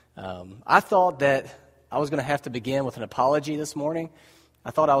I thought that I was going to have to begin with an apology this morning.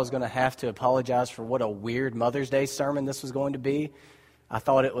 I thought I was going to have to apologize for what a weird Mother's Day sermon this was going to be. I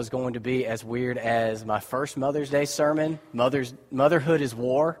thought it was going to be as weird as my first Mother's Day sermon, Motherhood is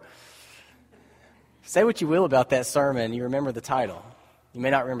War. Say what you will about that sermon, you remember the title. You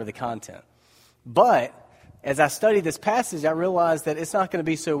may not remember the content. But as I studied this passage, I realized that it's not going to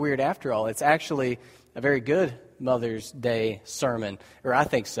be so weird after all. It's actually a very good Mother's Day sermon, or I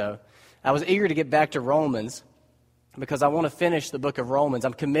think so. I was eager to get back to Romans because I want to finish the book of Romans.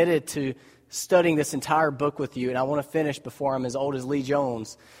 I'm committed to studying this entire book with you, and I want to finish before I'm as old as Lee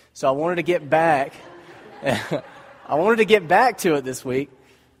Jones. So I wanted to get back. I wanted to get back to it this week,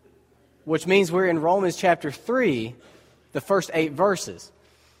 which means we're in Romans chapter 3, the first 8 verses.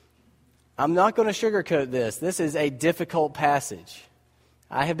 I'm not going to sugarcoat this. This is a difficult passage.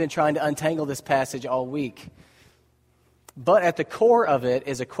 I have been trying to untangle this passage all week. But at the core of it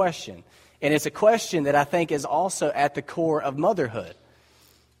is a question. And it's a question that I think is also at the core of motherhood.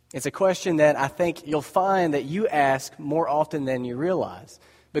 It's a question that I think you'll find that you ask more often than you realize.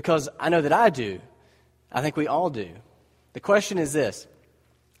 Because I know that I do. I think we all do. The question is this: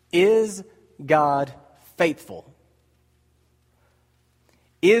 is God faithful?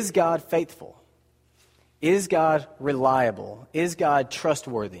 Is God faithful? Is God reliable? Is God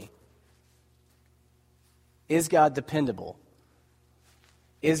trustworthy? Is God dependable?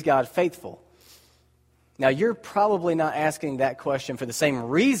 Is God faithful? Now, you're probably not asking that question for the same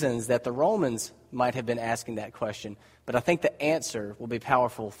reasons that the Romans might have been asking that question, but I think the answer will be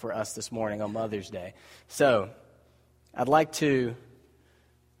powerful for us this morning on Mother's Day. So, I'd like to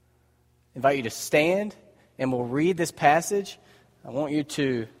invite you to stand, and we'll read this passage. I want you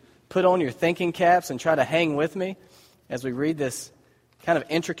to put on your thinking caps and try to hang with me as we read this kind of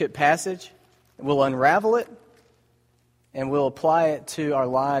intricate passage. We'll unravel it, and we'll apply it to our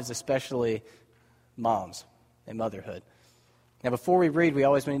lives, especially moms and motherhood. Now, before we read, we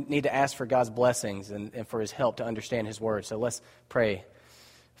always need to ask for God's blessings and for His help to understand His Word. So let's pray.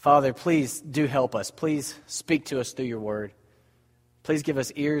 Father, please do help us. Please speak to us through your Word. Please give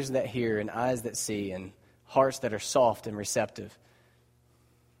us ears that hear and eyes that see and hearts that are soft and receptive.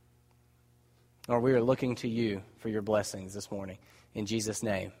 Lord, we are looking to you for your blessings this morning. In Jesus'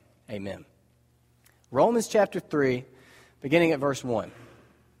 name, amen. Romans chapter 3, beginning at verse 1.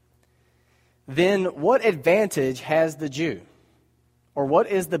 Then what advantage has the Jew? Or what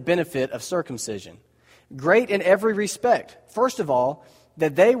is the benefit of circumcision? Great in every respect. First of all,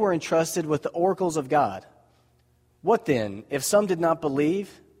 that they were entrusted with the oracles of God. What then, if some did not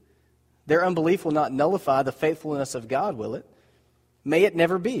believe? Their unbelief will not nullify the faithfulness of God, will it? May it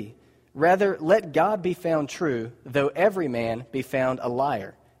never be. Rather, let God be found true, though every man be found a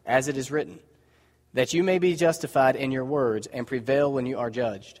liar, as it is written, that you may be justified in your words and prevail when you are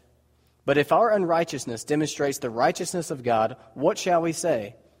judged. But if our unrighteousness demonstrates the righteousness of God, what shall we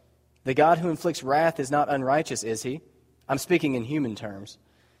say? The God who inflicts wrath is not unrighteous, is he? I'm speaking in human terms.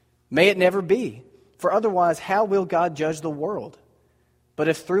 May it never be, for otherwise how will God judge the world? But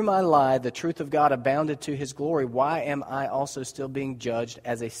if through my lie the truth of God abounded to his glory, why am I also still being judged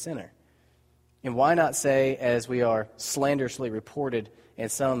as a sinner? And why not say, as we are slanderously reported,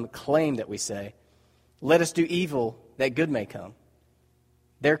 and some claim that we say, let us do evil that good may come.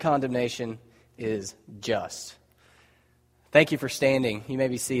 Their condemnation is just. Thank you for standing. You may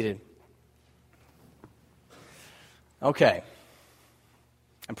be seated. Okay.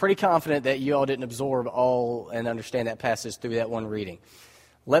 I'm pretty confident that you all didn't absorb all and understand that passage through that one reading.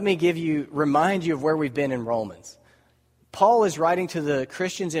 Let me remind you of where we've been in Romans. Paul is writing to the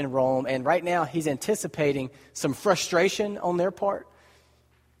Christians in Rome, and right now he's anticipating some frustration on their part,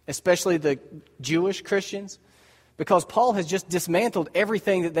 especially the Jewish Christians, because Paul has just dismantled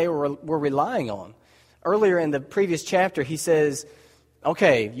everything that they were relying on. Earlier in the previous chapter, he says,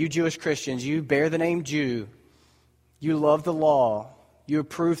 okay, you Jewish Christians, you bear the name Jew, you love the law, you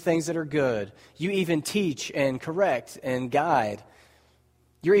approve things that are good, you even teach and correct and guide.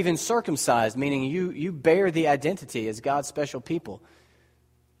 You're even circumcised, meaning you bear the identity as God's special people.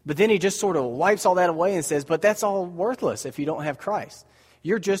 But then he just sort of wipes all that away and says, but that's all worthless if you don't have Christ.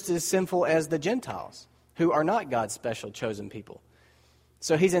 You're just as sinful as the Gentiles, who are not God's special chosen people.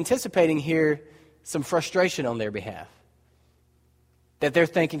 So he's anticipating here some frustration on their behalf. That they're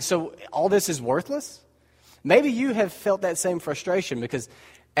thinking, so all this is worthless? Maybe you have felt that same frustration because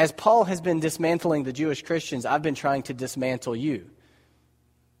as Paul has been dismantling the Jewish Christians, I've been trying to dismantle you.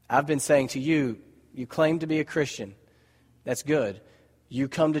 I've been saying to you, you claim to be a Christian. That's good. You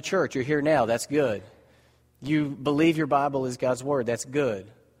come to church. You're here now. That's good. You believe your Bible is God's Word. That's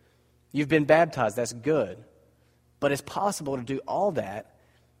good. You've been baptized. That's good. But it's possible to do all that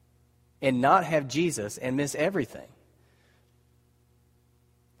and not have Jesus and miss everything.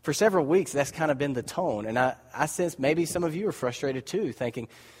 For several weeks, that's kind of been the tone. And I sense maybe some of you are frustrated too, thinking,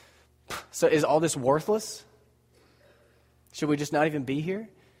 so is all this worthless? Should we just not even be here?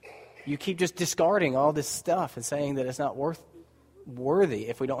 You keep just discarding all this stuff and saying that it's not worthy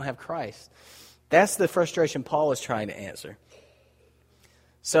if we don't have Christ. That's the frustration Paul is trying to answer.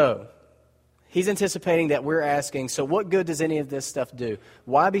 So, he's anticipating that we're asking, so what good does any of this stuff do?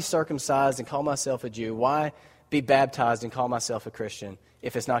 Why be circumcised and call myself a Jew? Why be baptized and call myself a Christian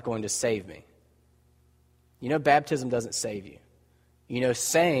if it's not going to save me? You know, baptism doesn't save you. You know,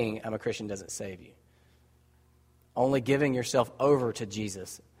 saying I'm a Christian doesn't save you. Only giving yourself over to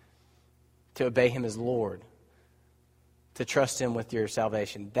Jesus, to obey him as Lord, to trust him with your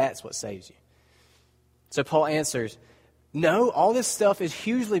salvation, that's what saves you. So Paul answers, no, all this stuff is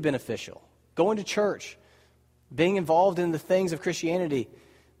hugely beneficial. Going to church, being involved in the things of Christianity,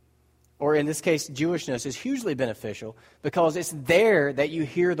 or in this case, Jewishness, is hugely beneficial because it's there that you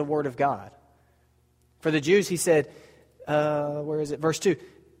hear the word of God. For the Jews, he said, where is it? Verse 2.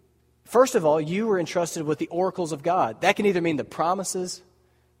 First of all, you were entrusted with the oracles of God. That can either mean the promises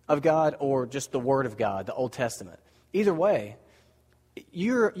of God or just the word of God, the Old Testament. Either way,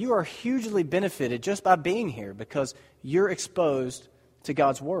 you are hugely benefited just by being here because you're exposed to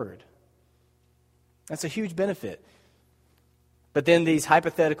God's word. That's a huge benefit. But then these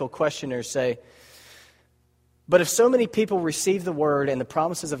hypothetical questioners say, but if so many people receive the word and the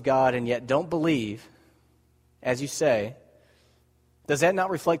promises of God and yet don't believe, as you say, does that not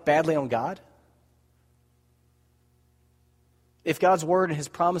reflect badly on God? If God's word and his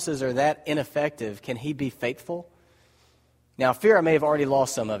promises are that ineffective, can he be faithful? Now, I fear I may have already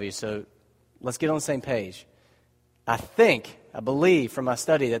lost some of you, so let's get on the same page. I believe from my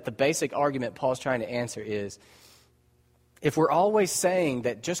study that the basic argument Paul's trying to answer is, if we're always saying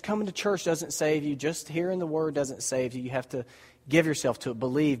that just coming to church doesn't save you, just hearing the word doesn't save you, you have to give yourself to it,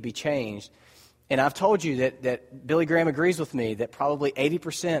 believe, be changed. And I've told you that Billy Graham agrees with me that probably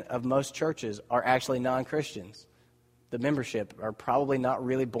 80% of most churches are actually non-Christians. The membership are probably not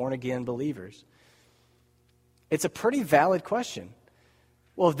really born-again believers. It's a pretty valid question.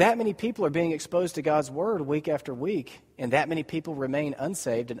 Well, if that many people are being exposed to God's word week after week, and that many people remain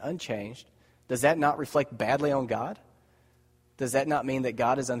unsaved and unchanged, does that not reflect badly on God? Does that not mean that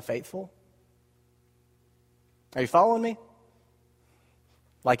God is unfaithful? Are you following me?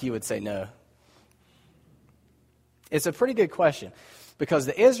 Like you would say no. It's a pretty good question because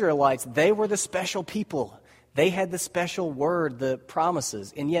the Israelites, they were the special people. They had the special word, the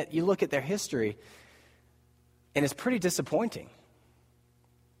promises, and yet you look at their history and it's pretty disappointing.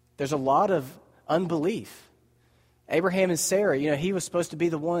 There's a lot of unbelief. Abraham and Sarah, he was supposed to be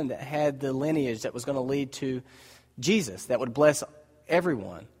the one that had the lineage that was going to lead to Jesus, that would bless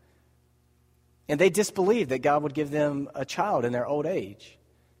everyone. And they disbelieved that God would give them a child in their old age.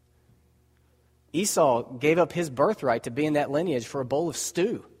 Esau gave up his birthright to be in that lineage for a bowl of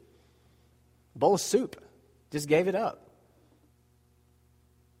stew, a bowl of soup. Just gave it up.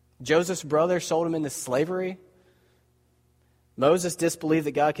 Joseph's brother sold him into slavery. Moses disbelieved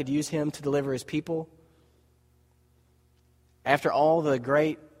that God could use him to deliver his people. After all the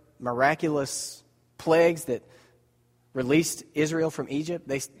great miraculous plagues that released Israel from Egypt,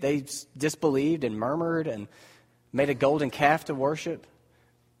 they disbelieved and murmured and made a golden calf to worship.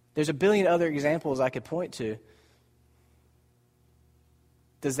 There's a billion other examples I could point to.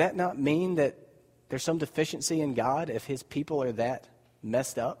 Does that not mean that there's some deficiency in God if his people are that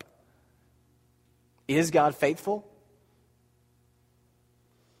messed up? Is God faithful?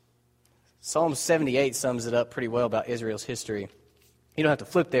 Psalm 78 sums it up pretty well about Israel's history. You don't have to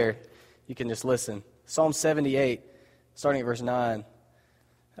flip there. You can just listen. Psalm 78, starting at verse 9.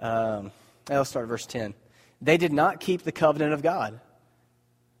 Let's start at verse 10. They did not keep the covenant of God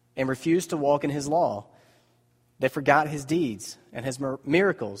and refused to walk in his law. They forgot his deeds and his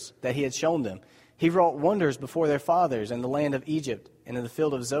miracles that he had shown them. He wrought wonders before their fathers in the land of Egypt and in the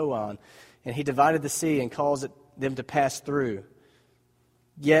field of Zoan. And he divided the sea and caused them to pass through.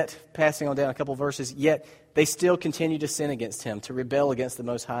 Yet, passing on down a couple verses, yet they still continue to sin against him, to rebel against the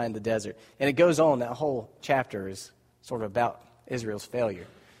Most High in the desert. And it goes on, that whole chapter is sort of about Israel's failure.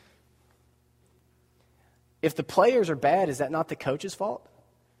 If the players are bad, is that not the coach's fault?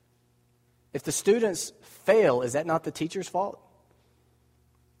 If the students fail, is that not the teacher's fault?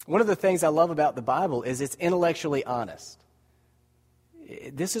 One of the things I love about the Bible is it's intellectually honest.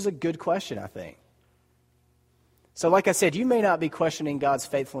 This is a good question, I think. So like I said, you may not be questioning God's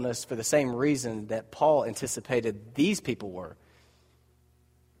faithfulness for the same reason that Paul anticipated these people were.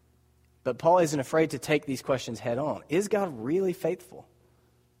 But Paul isn't afraid to take these questions head on. Is God really faithful?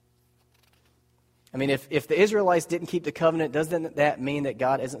 I mean, if the Israelites didn't keep the covenant, doesn't that mean that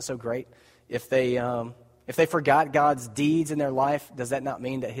God isn't so great? If they forgot God's deeds in their life, does that not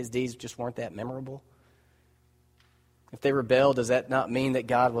mean that his deeds just weren't that memorable? If they rebelled, does that not mean that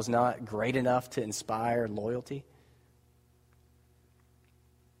God was not great enough to inspire loyalty?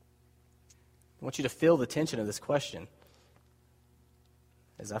 I want you to feel the tension of this question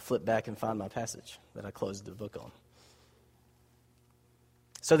as I flip back and find my passage that I closed the book on.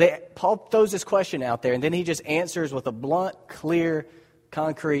 So Paul throws this question out there, and then he just answers with a blunt, clear,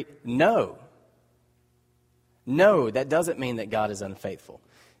 concrete no. No, that doesn't mean that God is unfaithful.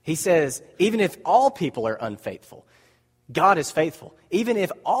 He says, even if all people are unfaithful, God is faithful. Even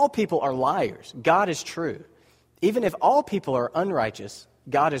if all people are liars, God is true. Even if all people are unrighteous,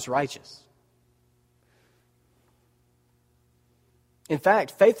 God is righteous. In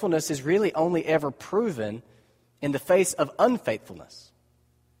fact, faithfulness is really only ever proven in the face of unfaithfulness.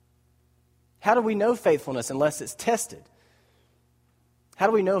 How do we know faithfulness unless it's tested? How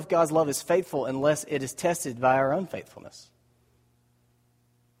do we know if God's love is faithful unless it is tested by our unfaithfulness?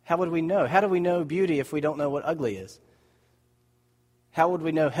 How would we know? How do we know beauty if we don't know what ugly is? How would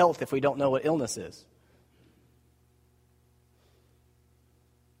we know health if we don't know what illness is?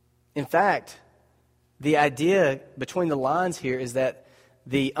 In fact, the idea between the lines here is that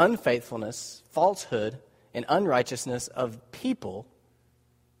the unfaithfulness, falsehood, and unrighteousness of people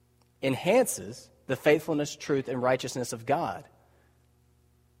enhances the faithfulness, truth, and righteousness of God.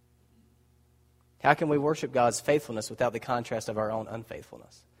 How can we worship God's faithfulness without the contrast of our own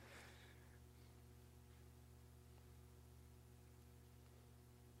unfaithfulness?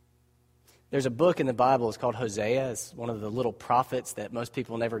 There's a book in the Bible, it's called Hosea. It's one of the little prophets that most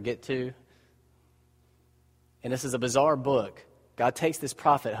people never get to. And this is a bizarre book. God takes this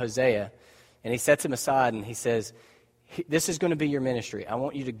prophet, Hosea, and he sets him aside and he says, this is going to be your ministry. I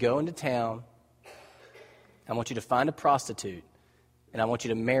want you to go into town. I want you to find a prostitute, and I want you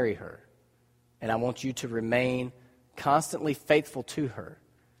to marry her. And I want you to remain constantly faithful to her.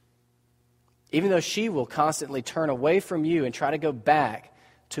 Even though she will constantly turn away from you and try to go back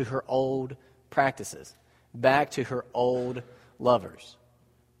to her old practices, back to her old lovers.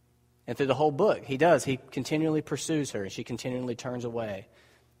 And through the whole book, he does. He continually pursues her, and she continually turns away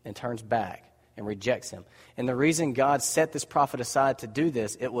and turns back and rejects him. And the reason God set this prophet aside to do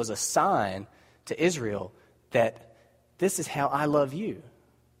this, it was a sign to Israel that this is how I love you.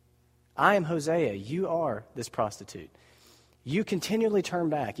 I am Hosea. You are this prostitute. You continually turn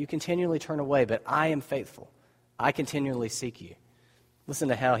back. You continually turn away, but I am faithful. I continually seek you. Listen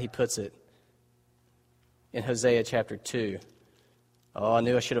to how he puts it in Hosea chapter 2. Oh, I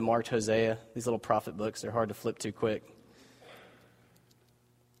knew I should have marked Hosea. These little prophet books, they're hard to flip too quick.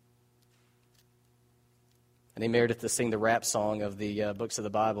 I need Meredith to sing the rap song of the books of the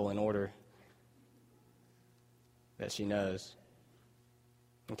Bible in order that she knows.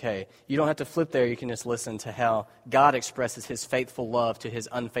 Okay, you don't have to flip there. You can just listen to how God expresses his faithful love to his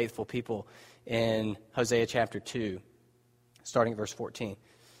unfaithful people in Hosea chapter 2, starting at verse 14.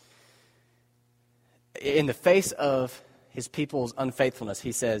 In the face of his people's unfaithfulness,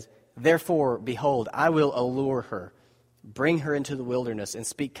 he says, therefore, behold, I will allure her, bring her into the wilderness, and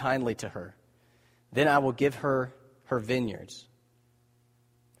speak kindly to her. Then I will give her her vineyards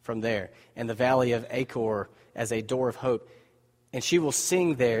from there, and the valley of Achor as a door of hope. And she will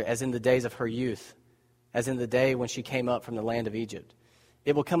sing there as in the days of her youth, as in the day when she came up from the land of Egypt.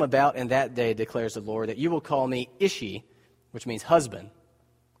 It will come about in that day, declares the Lord, that you will call me Ishi, which means husband,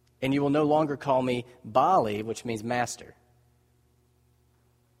 and you will no longer call me Bali, which means master.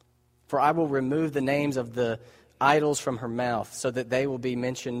 For I will remove the names of the idols from her mouth, so that they will be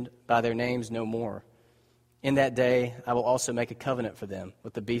mentioned by their names no more. In that day I will also make a covenant for them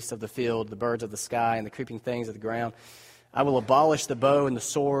with the beasts of the field, the birds of the sky, and the creeping things of the ground. I will abolish the bow and the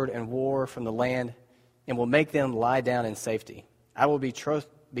sword and war from the land, and will make them lie down in safety. I will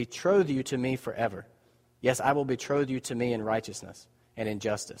betroth you to me forever. Yes, I will betroth you to me in righteousness and in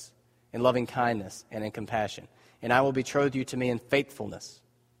justice, in loving kindness and in compassion. And I will betroth you to me in faithfulness.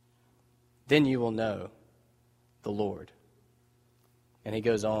 Then you will know the Lord. And he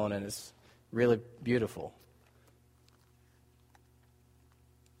goes on, and it's really beautiful.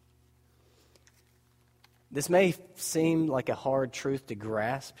 This may seem like a hard truth to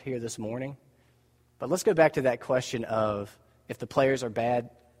grasp here this morning, but let's go back to that question of if the players are bad,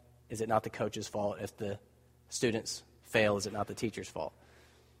 is it not the coach's fault? If the students fail, is it not the teacher's fault?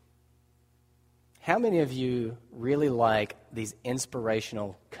 How many of you really like these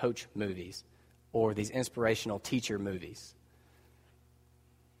inspirational coach movies or these inspirational teacher movies?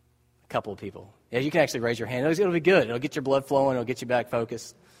 A couple of people. Yeah, you can actually raise your hand. It'll be good. It'll get your blood flowing. It'll get you back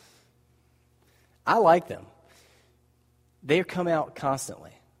focused. I like them. They come out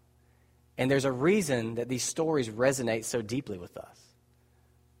constantly. And there's a reason that these stories resonate so deeply with us.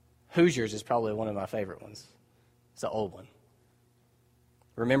 Hoosiers is probably one of my favorite ones. It's an old one.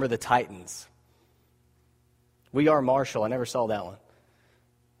 Remember the Titans. We Are Marshall. I never saw that one.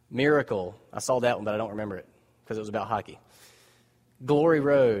 Miracle. I saw that one, but I don't remember it because it was about hockey. Glory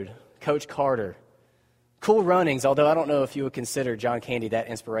Road. Coach Carter. Cool Runnings, although I don't know if you would consider John Candy that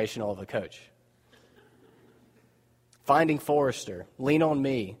inspirational of a coach. Finding Forrester. Lean on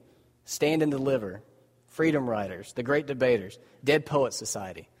Me. Stand and Deliver. Freedom Riders. The Great Debaters. Dead Poets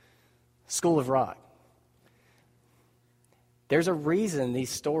Society. School of Rock. There's a reason these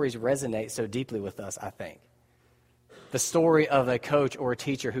stories resonate so deeply with us, I think. The story of a coach or a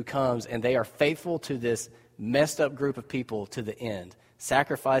teacher who comes and they are faithful to this messed up group of people to the end,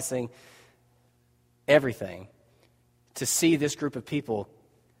 sacrificing everything to see this group of people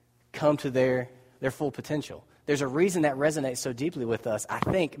come to their full potential. There's a reason that resonates so deeply with us, I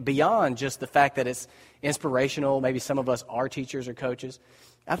think, beyond just the fact that it's inspirational. Maybe some of us are teachers or coaches.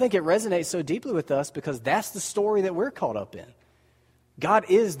 I think it resonates so deeply with us because that's the story that we're caught up in. God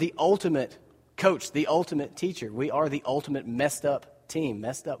is the ultimate coach, the ultimate teacher. We are the ultimate messed up team,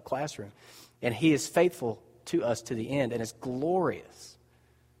 messed up classroom. And He is faithful to us to the end, and it's glorious.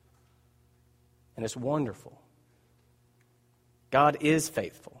 And it's wonderful. God is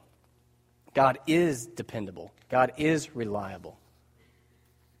faithful. God is dependable. God is reliable.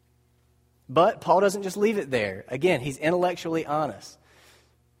 But Paul doesn't just leave it there. Again, he's intellectually honest.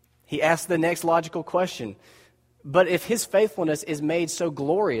 He asks the next logical question. But if His faithfulness is made so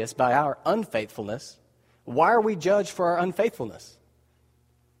glorious by our unfaithfulness, why are we judged for our unfaithfulness?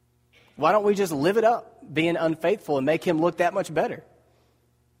 Why don't we just live it up, being unfaithful, and make Him look that much better?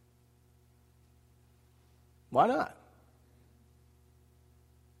 Why not?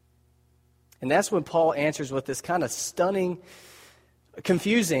 And that's when Paul answers with this kind of stunning,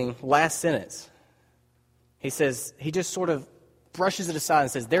 confusing last sentence. He says, he just sort of brushes it aside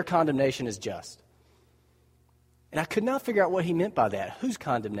and says, their condemnation is just. And I could not figure out what he meant by that. Whose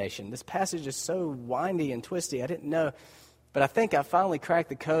condemnation? This passage is so windy and twisty, I didn't know. But I think I finally cracked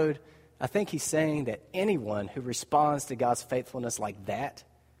the code. I think he's saying that anyone who responds to God's faithfulness like that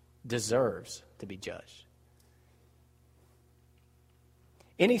deserves to be judged.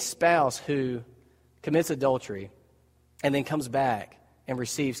 Any spouse who commits adultery and then comes back and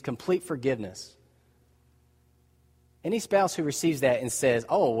receives complete forgiveness, any spouse who receives that and says,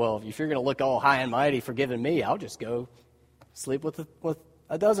 oh, well, if you're going to look all high and mighty forgiving me, I'll just go sleep with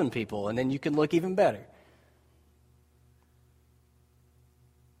a dozen people, and then you can look even better.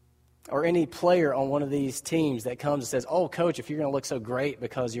 Or any player on one of these teams that comes and says, oh, coach, if you're going to look so great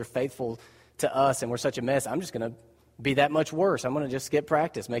because you're faithful to us and we're such a mess, I'm just going to be that much worse. I'm going to just skip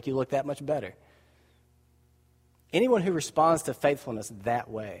practice, make you look that much better. Anyone who responds to faithfulness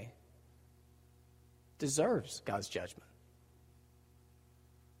that way deserves God's judgment.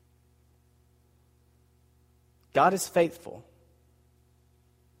 God is faithful.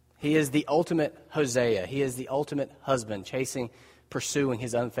 He is the ultimate Hosea. He is the ultimate husband pursuing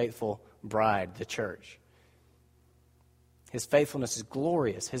his unfaithful bride, the church. His faithfulness is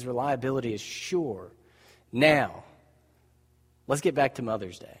glorious. His reliability is sure. Now, let's get back to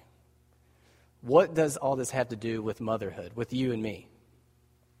Mother's Day. What does all this have to do with motherhood, with you and me?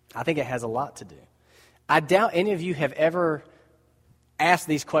 I think it has a lot to do. I doubt any of you have ever asked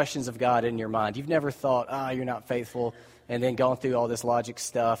these questions of God in your mind. You've never thought, you're not faithful, and then gone through all this logic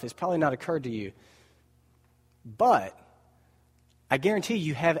stuff. It's probably not occurred to you. But I guarantee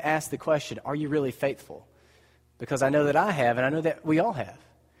you have asked the question, are you really faithful? Because I know that I have, and I know that we all have.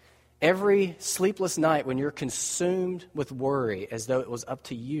 Every sleepless night when you're consumed with worry as though it was up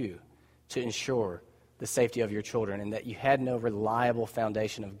to you to ensure the safety of your children and that you had no reliable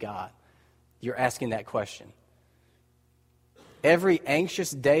foundation of God, you're asking that question. Every anxious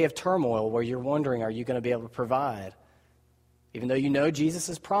day of turmoil where you're wondering, are you going to be able to provide? Even though you know Jesus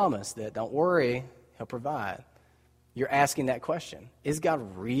has promised that, don't worry, He'll provide. You're asking that question. Is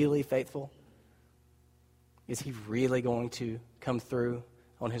God really faithful? Is He really going to come through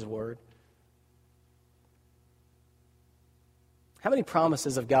on His word? How many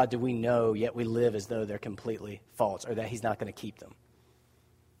promises of God do we know, yet we live as though they're completely false or that He's not going to keep them?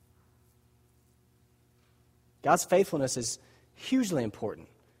 God's faithfulness is hugely important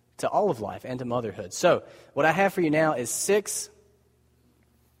to all of life and to motherhood. So, what I have for you now is 6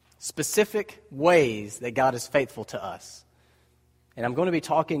 specific ways that God is faithful to us. And I'm going to be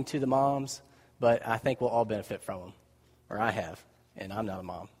talking to the moms, but I think we'll all benefit from them. Or I have, and I'm not a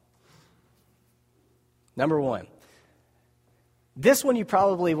mom. Number 1. This one you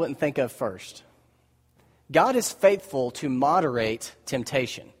probably wouldn't think of first. God is faithful to moderate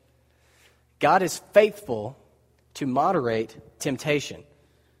temptation. God is faithful to moderate temptation.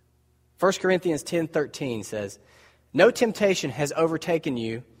 1 Corinthians 10:13 says, "No temptation has overtaken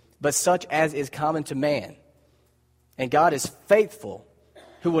you, but such as is common to man. And God is faithful,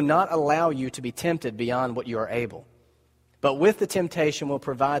 who will not allow you to be tempted beyond what you are able. But with the temptation will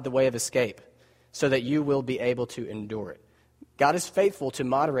provide the way of escape, so that you will be able to endure it." God is faithful to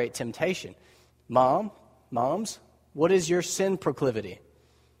moderate temptation. Moms, what is your sin proclivity?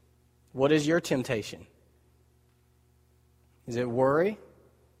 What is your temptation? Is it worry?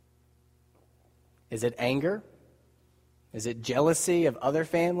 Is it anger? Is it jealousy of other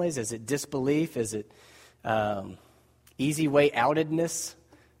families? Is it disbelief? Is it easy way outedness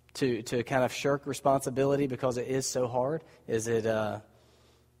to kind of shirk responsibility because it is so hard? Is it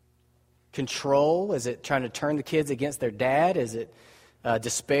control? Is it trying to turn the kids against their dad? Is it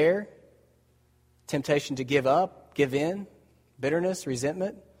despair? Temptation to give up, give in? Bitterness,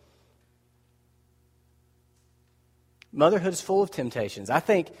 resentment? Motherhood is full of temptations. I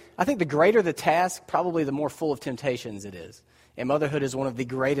think the greater the task, probably the more full of temptations it is. And motherhood is one of the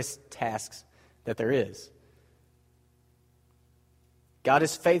greatest tasks that there is. God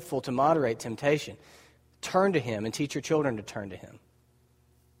is faithful to moderate temptation. Turn to Him and teach your children to turn to Him.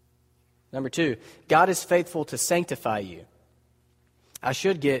 Number 2, God is faithful to sanctify you. I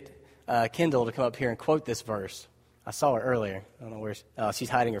should get Kendall to come up here and quote this verse. I saw her earlier. I don't know where she's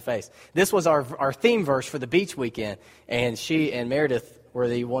hiding her face. This was our theme verse for the beach weekend, and she and Meredith were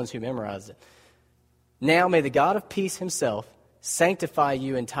the ones who memorized it. "Now may the God of peace Himself sanctify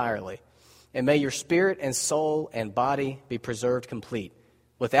you entirely, and may your spirit and soul and body be preserved complete,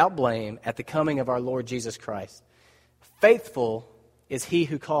 without blame, at the coming of our Lord Jesus Christ. Faithful is He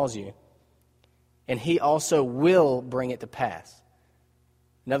who calls you, and He also will bring it to pass."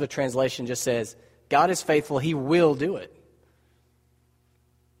 Another translation just says, God is faithful, He will do it.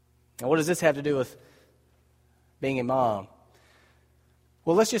 Now, what does this have to do with being a mom?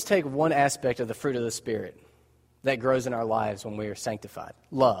 Well, let's just take one aspect of the fruit of the Spirit that grows in our lives when we are sanctified.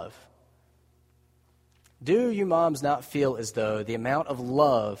 Love. Do you moms not feel as though the amount of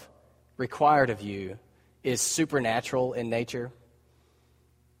love required of you is supernatural in nature?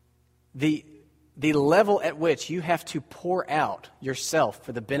 The level at which you have to pour out yourself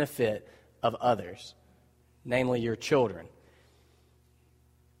for the benefit of others, namely your children,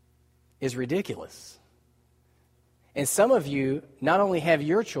 is ridiculous. And some of you not only have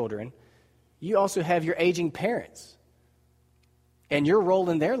your children, you also have your aging parents. And your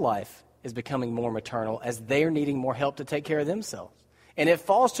role in their life is becoming more maternal as they're needing more help to take care of themselves. And it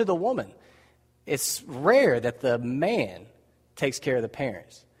falls to the woman. It's rare that the man takes care of the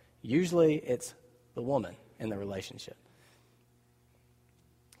parents. Usually it's the woman in the relationship.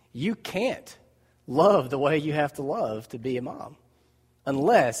 You can't love the way you have to love to be a mom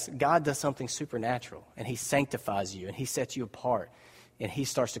unless God does something supernatural and He sanctifies you and He sets you apart and He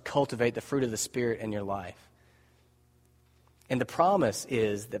starts to cultivate the fruit of the Spirit in your life. And the promise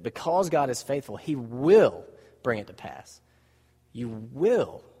is that because God is faithful, He will bring it to pass. You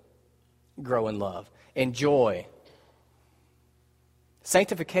will grow in love and joy.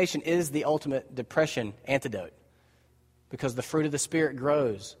 Sanctification is the ultimate depression antidote because the fruit of the Spirit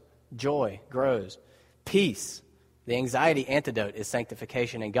grows. Joy grows. Peace, the anxiety antidote, is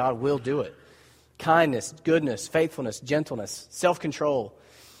sanctification, and God will do it. Kindness, goodness, faithfulness, gentleness, self-control.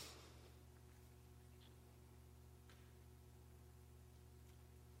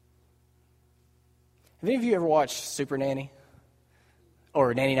 Have any of you ever watched Super Nanny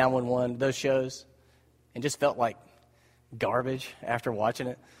or Nanny 911, those shows, and just felt like garbage after watching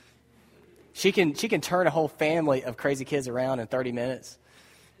it? She can turn a whole family of crazy kids around in 30 minutes.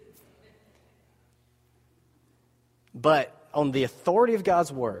 But on the authority of God's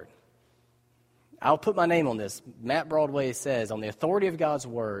Word, I'll put my name on this. Matt Broadway says, on the authority of God's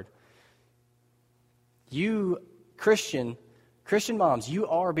Word, you, Christian moms, you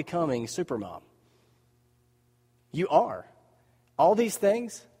are becoming super mom. You are. All these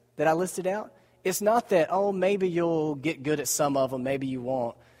things that I listed out, it's not that, oh, maybe you'll get good at some of them, maybe you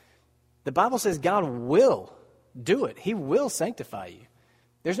won't. The Bible says God will do it. He will sanctify you.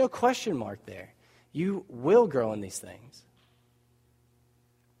 There's no question mark there. You will grow in these things.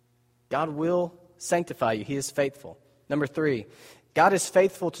 God will sanctify you. He is faithful. Number 3, God is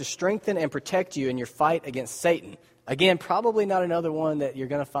faithful to strengthen and protect you in your fight against Satan. Again, probably not another one that you're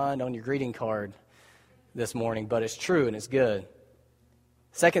going to find on your greeting card this morning, but it's true and it's good.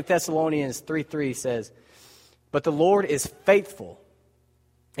 2 Thessalonians 3:3 says, "But the Lord is faithful,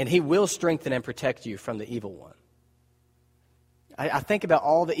 and He will strengthen and protect you from the evil one." I think about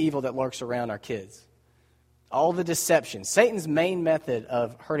all the evil that lurks around our kids. All the deception. Satan's main method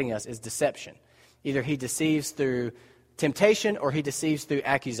of hurting us is deception. Either he deceives through temptation or he deceives through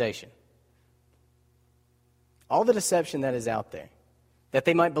accusation. All the deception that is out there, that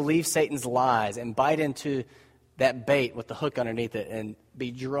they might believe Satan's lies and bite into that bait with the hook underneath it and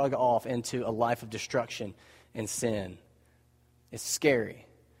be drug off into a life of destruction and sin. It's scary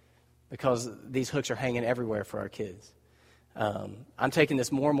because these hooks are hanging everywhere for our kids. I'm taking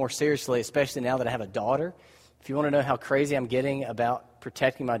this more and more seriously, especially now that I have a daughter. If you want to know how crazy I'm getting about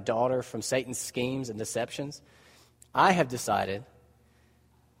protecting my daughter from Satan's schemes and deceptions, I have decided,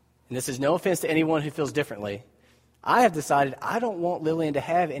 and this is no offense to anyone who feels differently, I have decided I don't want Lillian to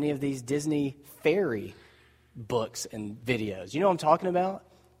have any of these Disney fairy books and videos. You know what I'm talking about?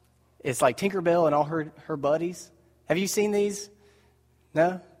 It's like Tinkerbell and all her buddies. Have you seen these?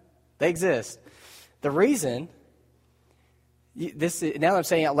 No? They exist. The reason, now that I'm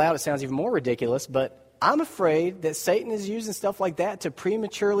saying it out loud, it sounds even more ridiculous, but I'm afraid that Satan is using stuff like that to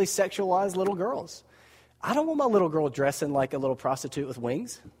prematurely sexualize little girls. I don't want my little girl dressing like a little prostitute with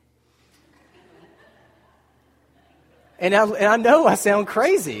wings. And I know I sound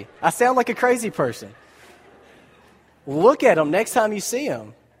crazy. I sound like a crazy person. Look at them next time you see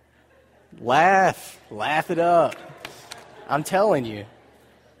them. Laugh it up. I'm telling you,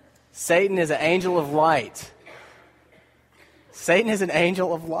 Satan is an angel of light. Satan is an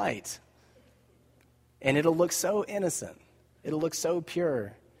angel of light. And it'll look so innocent. It'll look so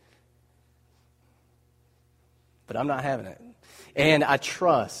pure. But I'm not having it. And I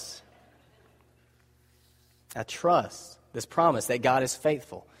trust this promise that God is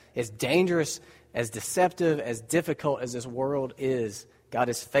faithful. As dangerous, as deceptive, as difficult as this world is, God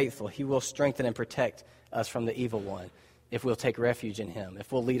is faithful. He will strengthen and protect us from the evil one if we'll take refuge in him,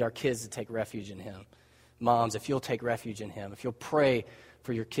 if we'll lead our kids to take refuge in him. Moms, if you'll take refuge in him, if you'll pray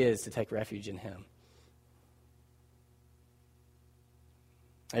for your kids to take refuge in him.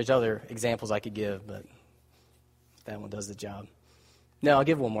 There's other examples I could give, but that one does the job. No, I'll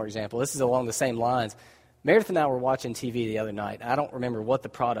give one more example. This is along the same lines. Meredith and I were watching TV the other night. I don't remember what the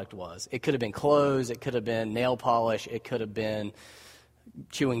product was. It could have been clothes. It could have been nail polish. It could have been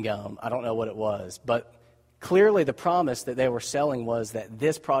chewing gum. I don't know what it was. But clearly the promise that they were selling was that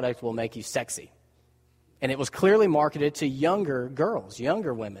this product will make you sexy. And it was clearly marketed to younger girls,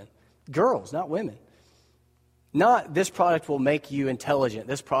 younger women. Girls, not women. Not this product will make you intelligent.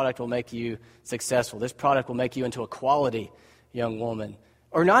 This product will make you successful. This product will make you into a quality young woman.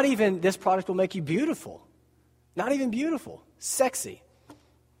 Or not even this product will make you beautiful. Not even beautiful. Sexy.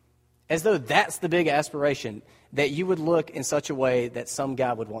 As though that's the big aspiration, that you would look in such a way that some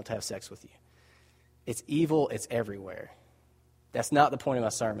guy would want to have sex with you. It's evil. It's everywhere. That's not the point of my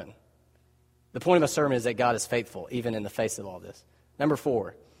sermon. The point of my sermon is that God is faithful, even in the face of all this. Number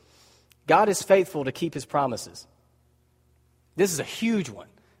 4. God is faithful to keep his promises. This is a huge one.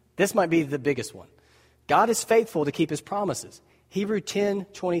 This might be the biggest one. God is faithful to keep his promises. Hebrews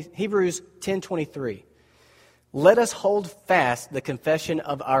 10:23. Let us hold fast the confession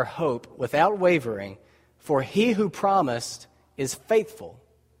of our hope without wavering, for he who promised is faithful.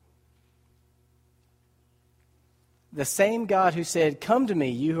 The same God who said, "Come to me,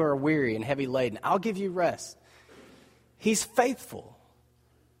 you who are weary and heavy laden, I'll give you rest." He's faithful.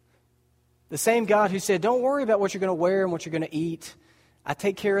 The same God who said, "Don't worry about what you're going to wear and what you're going to eat. I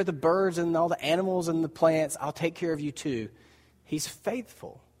take care of the birds and all the animals and the plants. I'll take care of you too." He's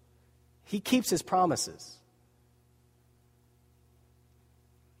faithful. He keeps his promises.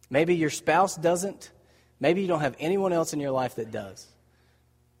 Maybe your spouse doesn't. Maybe you don't have anyone else in your life that does.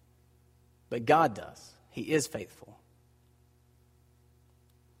 But God does. He is faithful.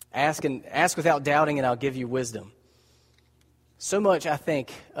 Ask without doubting, and I'll give you wisdom. So much, I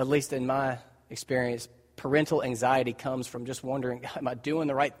think, at least in my experience, parental anxiety comes from just wondering, am I doing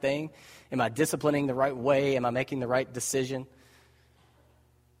the right thing? Am I disciplining the right way? Am I making the right decision?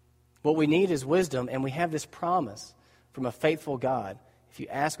 What we need is wisdom, and we have this promise from a faithful God. If you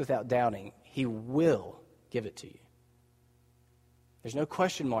ask without doubting, he will give it to you. There's no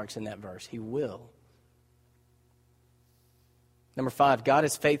question marks in that verse. He will. Number 5, God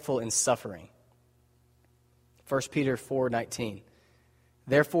is faithful in suffering. 1 Peter 4:19.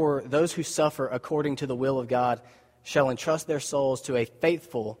 Therefore, those who suffer according to the will of God shall entrust their souls to a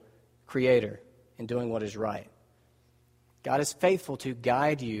faithful Creator in doing what is right. God is faithful to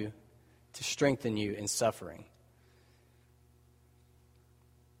guide you, to strengthen you in suffering.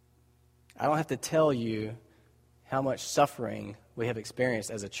 I don't have to tell you how much suffering we have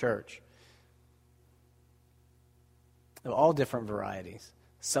experienced as a church. Of all different varieties,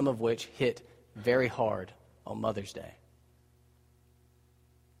 some of which hit very hard on Mother's Day.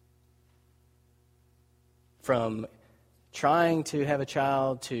 From trying to have a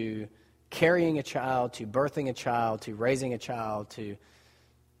child, to carrying a child, to birthing a child, to raising a child, to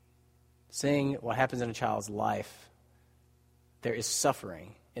seeing what happens in a child's life, there is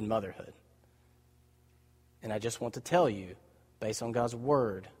suffering in motherhood. And I just want to tell you, based on God's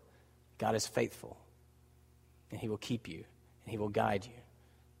word, God is faithful, and he will keep you, and he will guide you.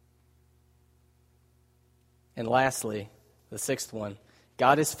 And lastly, the sixth one,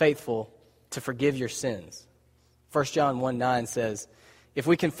 God is faithful to forgive your sins. 1 John 1:9 says, if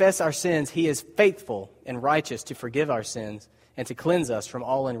we confess our sins, he is faithful and righteous to forgive our sins and to cleanse us from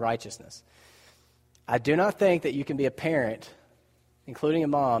all unrighteousness. I do not think that you can be a parent, including a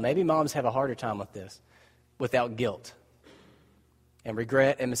mom, maybe moms have a harder time with this, without guilt and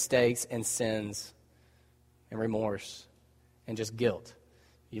regret and mistakes and sins and remorse and just guilt.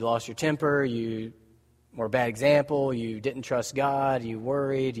 You lost your temper, you were a bad example, you didn't trust God, you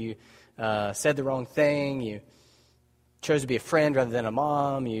worried, you said the wrong thing, you chose to be a friend rather than a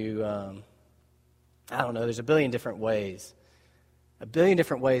mom, you, I don't know, there's a billion different ways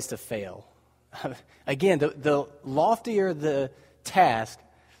to fail. Again, the loftier the task,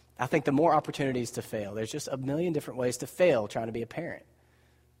 I think the more opportunities to fail. There's just a million different ways to fail trying to be a parent,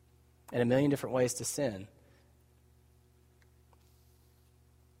 and a million different ways to sin.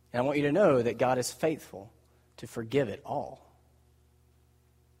 And I want you to know that God is faithful to forgive it all.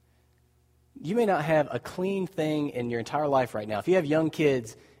 You may not have a clean thing in your entire life right now. If you have young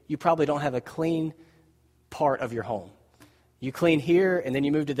kids, you probably don't have a clean part of your home. You clean here, and then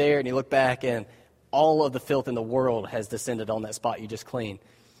you move to there, and you look back, and all of the filth in the world has descended on that spot you just cleaned.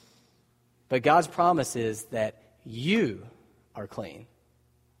 But God's promise is that you are clean.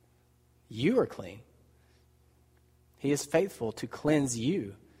 You are clean. He is faithful to cleanse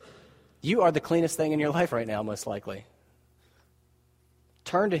you. You are the cleanest thing in your life right now, most likely.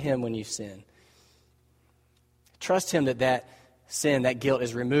 Turn to him when you sin. Trust him that sin, that guilt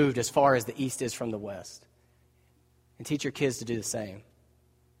is removed as far as the east is from the west. And teach your kids to do the same.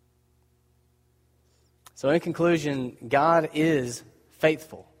 So in conclusion, God is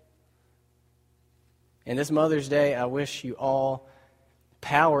faithful. And this Mother's Day, I wish you all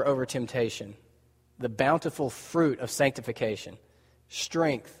power over temptation, the bountiful fruit of sanctification,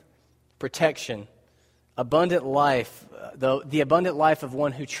 strength, protection, abundant life, the abundant life of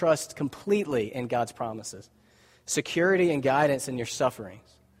one who trusts completely in God's promises, security and guidance in your sufferings,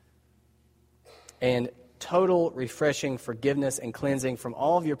 and total refreshing forgiveness and cleansing from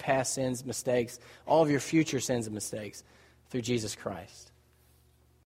all of your past sins, mistakes, all of your future sins and mistakes through Jesus Christ.